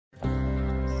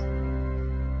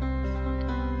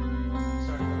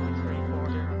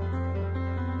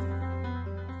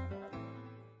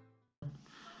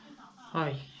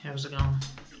Hi, how's it going?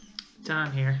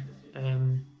 Dan here.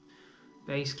 Um,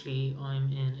 Basically,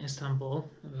 I'm in Istanbul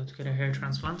about to get a hair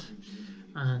transplant,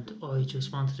 and I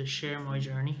just wanted to share my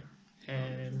journey.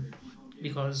 Um,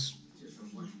 because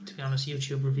to be honest,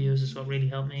 YouTube reviews is what really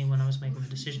helped me when I was making the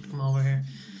decision to come over here.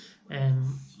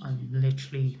 I'm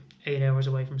literally 8 hours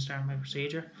away from starting my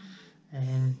procedure,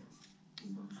 and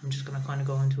I'm just gonna kind of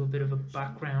go into a bit of a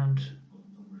background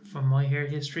from my hair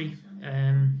history.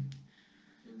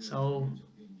 So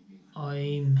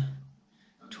I'm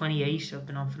 28. I've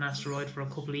been on finasteride for a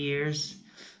couple of years,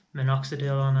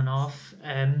 minoxidil on and off.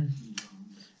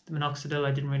 The minoxidil, I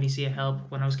didn't really see a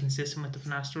help. When I was consistent with the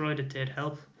finasteride, it did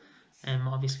help.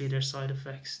 Obviously, there's side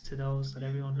effects to those that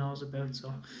everyone knows about,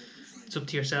 so it's up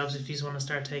to yourselves if you want to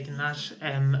start taking that.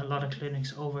 A lot of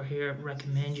clinics over here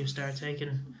recommend you start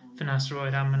taking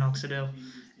finasteride and minoxidil.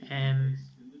 Um,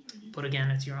 but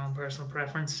again, it's your own personal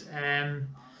preference.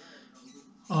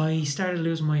 I started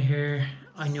losing my hair.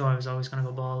 I knew I was always going to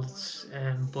go bald,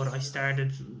 but I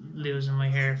started losing my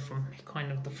hair from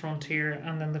kind of the front here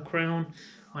and then the crown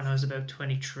when I was about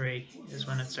 23 is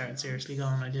when it started seriously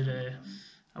going.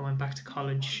 I went back to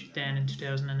college then in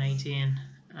 2018,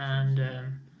 and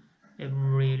it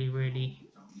really, really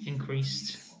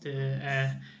increased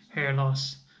the hair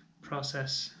loss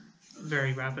process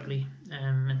very rapidly.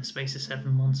 In the space of 7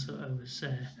 months,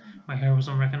 my hair was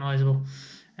unrecognizable.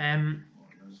 Um,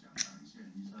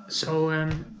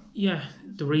 yeah,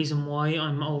 the reason why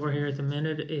I'm over here at the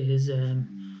minute is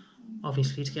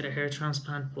obviously to get a hair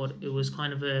transplant, but it was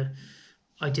kind of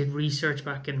I did research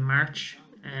back in March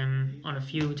on a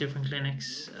few different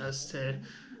clinics as to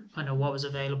kind of what was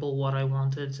available, what I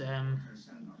wanted,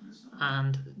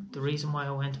 and the reason why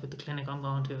I went with the clinic I'm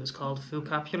going to is called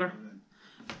FUECAPILAR.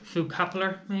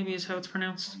 FUECAPILAR maybe is how it's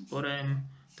pronounced, but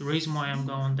the reason why I'm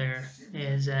going there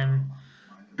is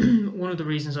one of the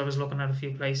reasons I was looking at a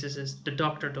few places is the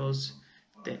doctor does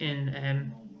the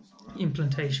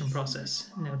implantation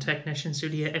process. Now, technicians do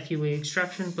the FUE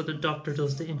extraction, but the doctor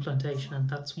does the implantation, and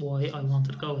that's why I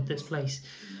wanted to go with this place.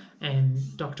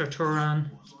 Dr.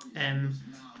 Turan, um,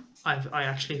 I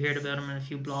actually heard about him in a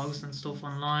few blogs and stuff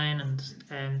online,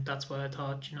 and that's why I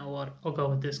thought, you know what, I'll go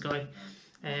with this guy.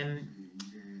 Um,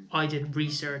 I did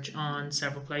research on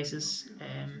several places,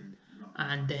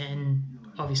 and then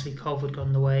obviously COVID got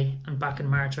in the way. And back in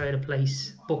March, I had a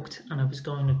place booked, and I was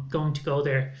going to go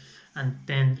there, and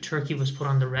then Turkey was put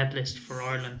on the red list for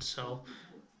Ireland. So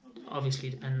obviously,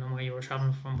 depending on where you were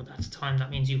traveling from, but at the time that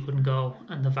means you couldn't go,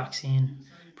 and the vaccine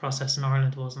process in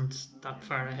Ireland wasn't that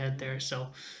far ahead there. So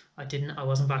I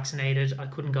wasn't vaccinated. I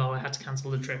couldn't go. I had to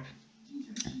cancel the trip.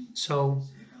 So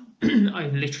I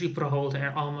literally put a hold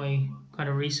to all my kind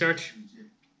of research.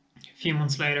 A few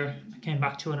months later, I came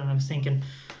back to it and I was thinking,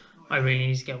 I really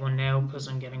need to get one now because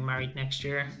I'm getting married next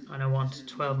year and I want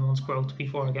 12 months growth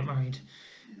before I get married.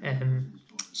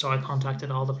 So I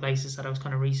contacted all the places that I was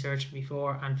kind of researching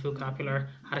before, and FUECAPILAR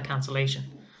had a cancellation.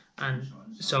 And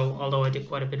so, although I did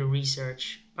quite a bit of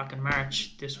research back in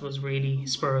March, this was really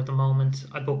spur of the moment.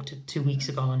 I booked it 2 weeks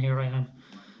ago, and here I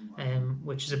am,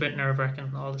 which is a bit nerve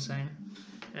wracking all the same.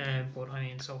 But I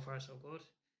mean, so far so good.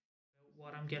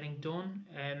 What I'm getting done,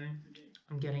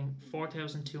 I'm getting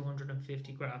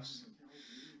 4,250 grafts.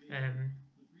 Um,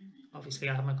 Obviously,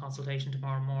 I have my consultation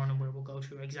tomorrow morning where we'll go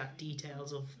through exact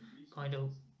details of kind of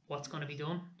what's going to be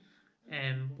done.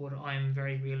 But I'm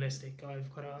very realistic.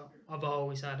 I've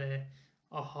always had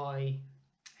a high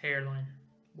hairline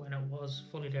when it was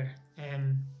fully there.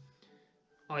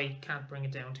 I can't bring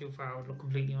it down too far. I would look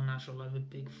completely unnatural. I have a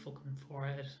big fucking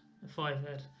forehead, a five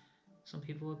head, some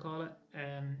people would call it.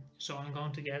 So I'm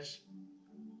going to get,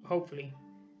 hopefully,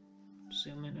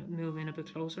 move in a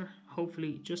bit closer.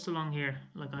 Hopefully, just along here.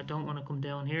 Like, I don't want to come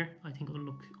down here. I think it will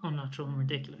look unnatural and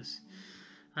ridiculous.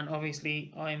 And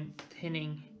obviously, I'm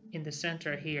thinning in the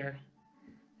center here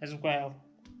as well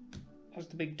as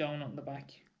the big donut in the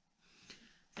back.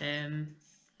 Um,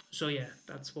 so yeah,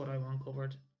 that's what I want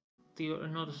covered.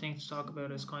 Another thing to talk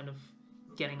about is kind of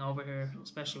getting over here,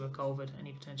 especially with COVID,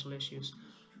 any potential issues.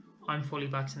 I'm fully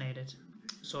vaccinated,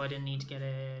 so I didn't need to get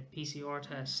a PCR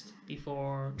test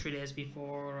before 3 days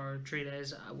before or 3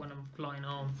 days when I'm flying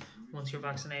home. Once you're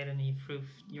vaccinated and you prove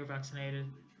you're vaccinated,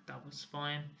 that was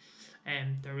fine.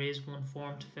 There is one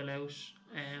form to fill out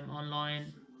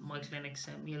online. My clinic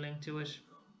sent me a link to it,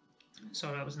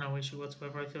 so that was no issue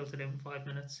whatsoever. I filled it in 5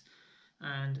 minutes,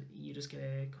 and you just get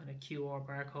a kind of QR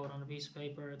barcode on a piece of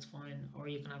paper. It's fine, or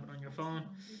you can have it on your phone.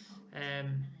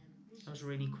 It was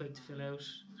really quick to fill out,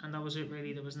 and that was it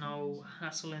really. There was no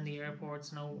hassle in the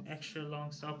airports, no extra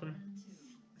long stopping.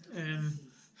 Um,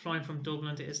 Flying from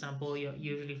Dublin to Istanbul, you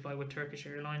usually fly with Turkish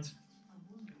Airlines,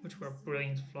 which were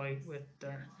brilliant to fly with.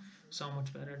 They're so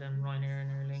much better than Ryanair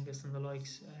and Aer Lingus and the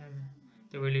likes.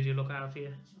 They really do look after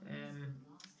you.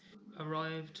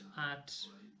 Arrived at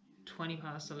 20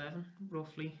 past 11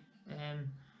 roughly.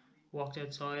 Walked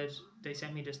outside. They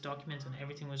sent me this document, and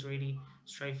everything was really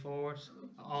straightforward.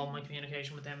 All my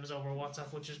communication with them was over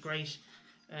WhatsApp, which is great.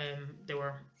 They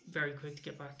were very quick to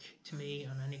get back to me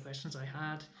on any questions I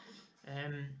had.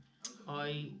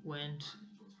 I went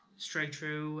straight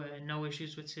through, no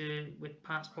issues with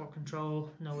passport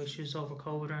control, no issues over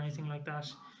COVID or anything like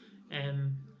that.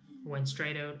 Went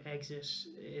straight out, exit,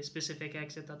 a specific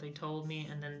exit that they told me,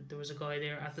 and then there was a guy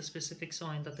there at the specific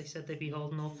sign that they said they'd be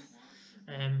holding up.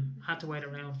 Had to wait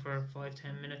around for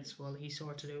 5-10 minutes while he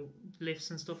sorted out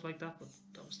lifts and stuff like that, but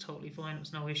that was totally fine. It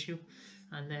was no issue.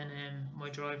 And then my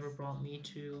driver brought me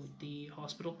to the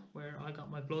hospital where I got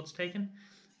my bloods taken.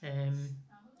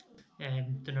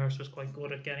 The nurse was quite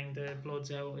good at getting the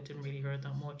bloods out. It didn't really hurt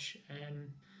that much.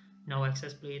 No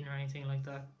excess bleeding or anything like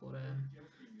that, but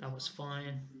that was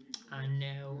fine. And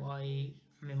now I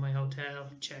am in my hotel,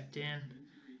 checked in.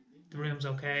 The room's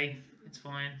okay. It's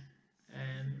fine.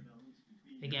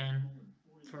 Again,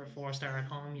 for a 4-star at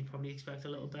home, you'd probably expect a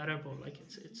little better, but like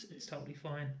it's totally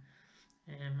fine.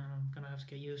 And I'm gonna have to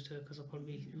get used to it because I'll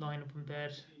probably be lying up in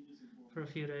bed for a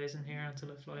few days in here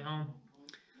until I fly home.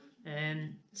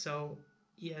 And so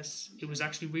yes, it was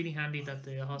actually really handy that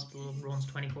the hospital runs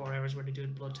 24 hours where they do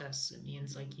the blood tests. It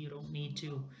means like you don't need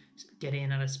to get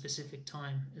in at a specific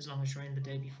time as long as you're in the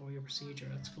day before your procedure.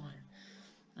 That's fine.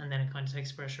 And then it kind of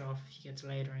takes pressure off if you get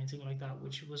delayed or anything like that,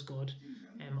 which was good.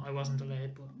 I wasn't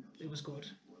delayed, but it was good.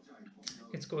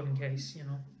 It's good in case, you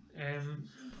know.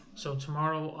 So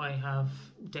tomorrow I have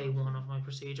day one of my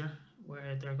procedure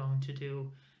where they're going to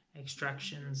do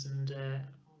extractions and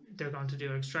they're going to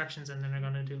do extractions and then they're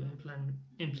going to do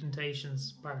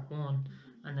implantations part one,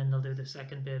 and then they'll do the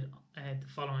second bit the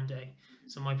following day.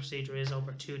 So my procedure is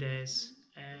over 2 days,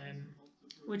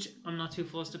 which I'm not too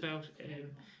fussed about.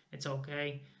 It's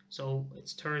okay. So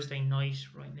it's Thursday night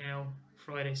right now,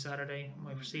 Friday, Saturday,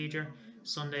 my procedure.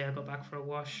 Sunday I go back for a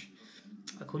wash.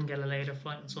 I couldn't get a later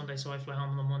flight on Sunday, so I fly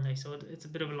home on the Monday. So it's a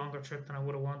bit of a longer trip than I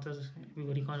would have wanted.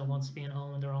 Everybody kind of wants to be in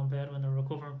home in their own bed when they're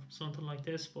recovering from something like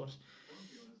this, but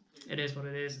it is what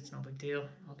it is. It's no big deal.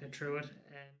 I'll get through it.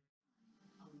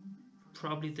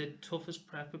 Probably the toughest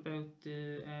prep about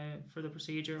the for the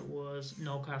procedure was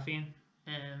no caffeine.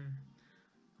 Um,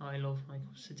 I love my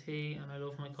cups of tea and I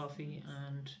love my coffee,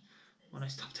 and when I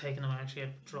stopped taking them I actually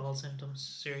had withdrawal symptoms,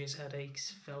 serious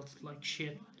headaches, felt like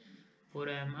shit. But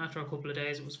after a couple of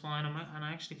days it was fine, and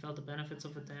I actually felt the benefits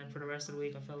of it then for the rest of the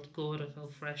week. I felt good, I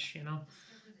felt fresh, you know,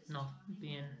 not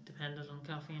being dependent on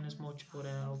caffeine as much, but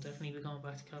I'll definitely be going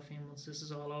back to caffeine once this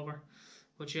is all over.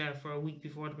 But yeah, for a week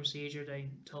before the procedure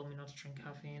they told me not to drink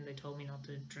caffeine, they told me not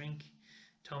to drink,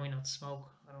 told me not to smoke.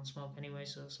 I don't smoke anyway,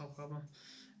 so it's no problem.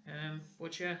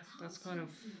 But yeah, that's kind of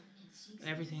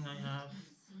everything I have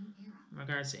in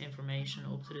regards to information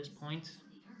up to this point.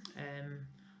 Um,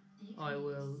 I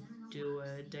will do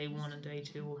a day one and day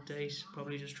two update.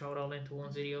 Probably just throw it all into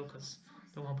one video because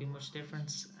there won't be much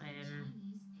difference.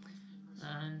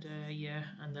 And yeah,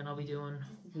 and then I'll be doing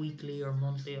weekly or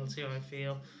monthly. I'll see how I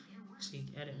feel. See,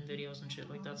 editing videos and shit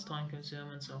like that's time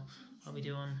consuming, so I'll be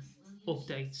doing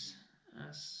updates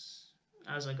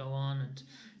as I go on. And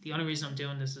the only reason I'm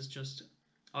doing this is just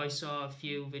I saw a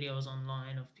few videos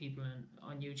online of people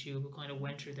on YouTube who kind of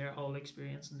went through their whole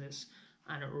experience in this,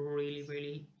 and it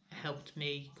really helped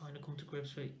me kind of come to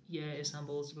grips with, yeah,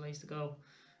 Istanbul is the place to go.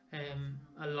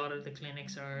 A lot of the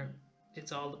clinics are,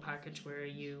 it's all the package where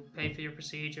you pay for your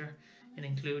procedure. It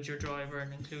includes your driver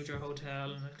and includes your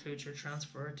hotel and includes your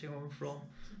transfer to and from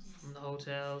the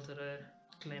hotel to the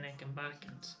clinic and back.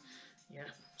 And yeah,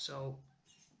 so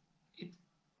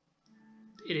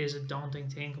it it is a daunting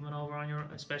thing coming over on your,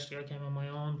 especially I came on my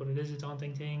own, but it is a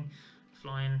daunting thing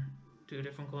flying to a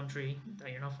different country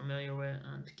that you're not familiar with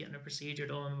and getting a procedure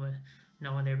done with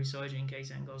no one there beside you in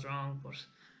case anything goes wrong. But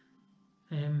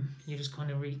you just kind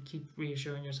of keep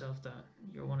reassuring yourself that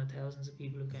you're one of thousands of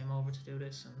people who came over to do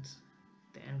this, and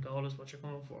the end goal is what you're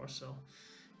coming for. So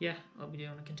yeah, I'll be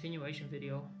doing a continuation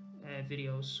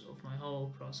videos of my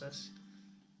whole process,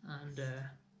 and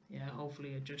yeah,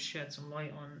 hopefully it just sheds some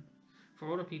light on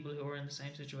for other people who are in the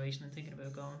same situation and thinking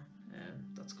about going.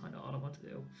 That's kind of all I want to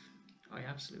do. I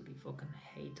absolutely fucking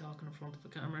hate talking in front of a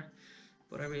camera,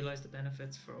 but I realise the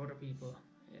benefits for other people.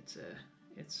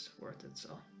 It's worth it.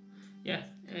 So yeah,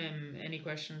 any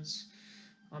questions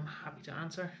I'm happy to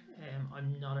answer.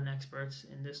 I'm not an expert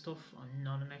in this stuff. I'm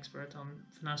not an expert on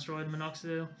finasteride and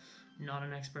minoxidil. Not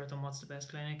an expert on what's the best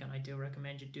clinic, and I do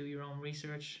recommend you do your own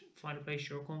research, find a place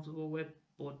you're comfortable with.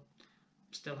 but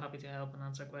still happy to help and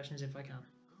answer questions if I can.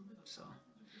 So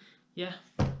yeah,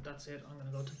 that's it. I'm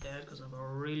gonna go to bed because I have a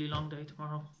really long day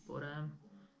tomorrow. But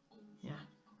yeah,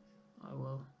 I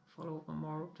will follow up on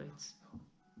more updates.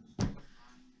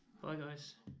 Bye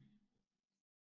guys.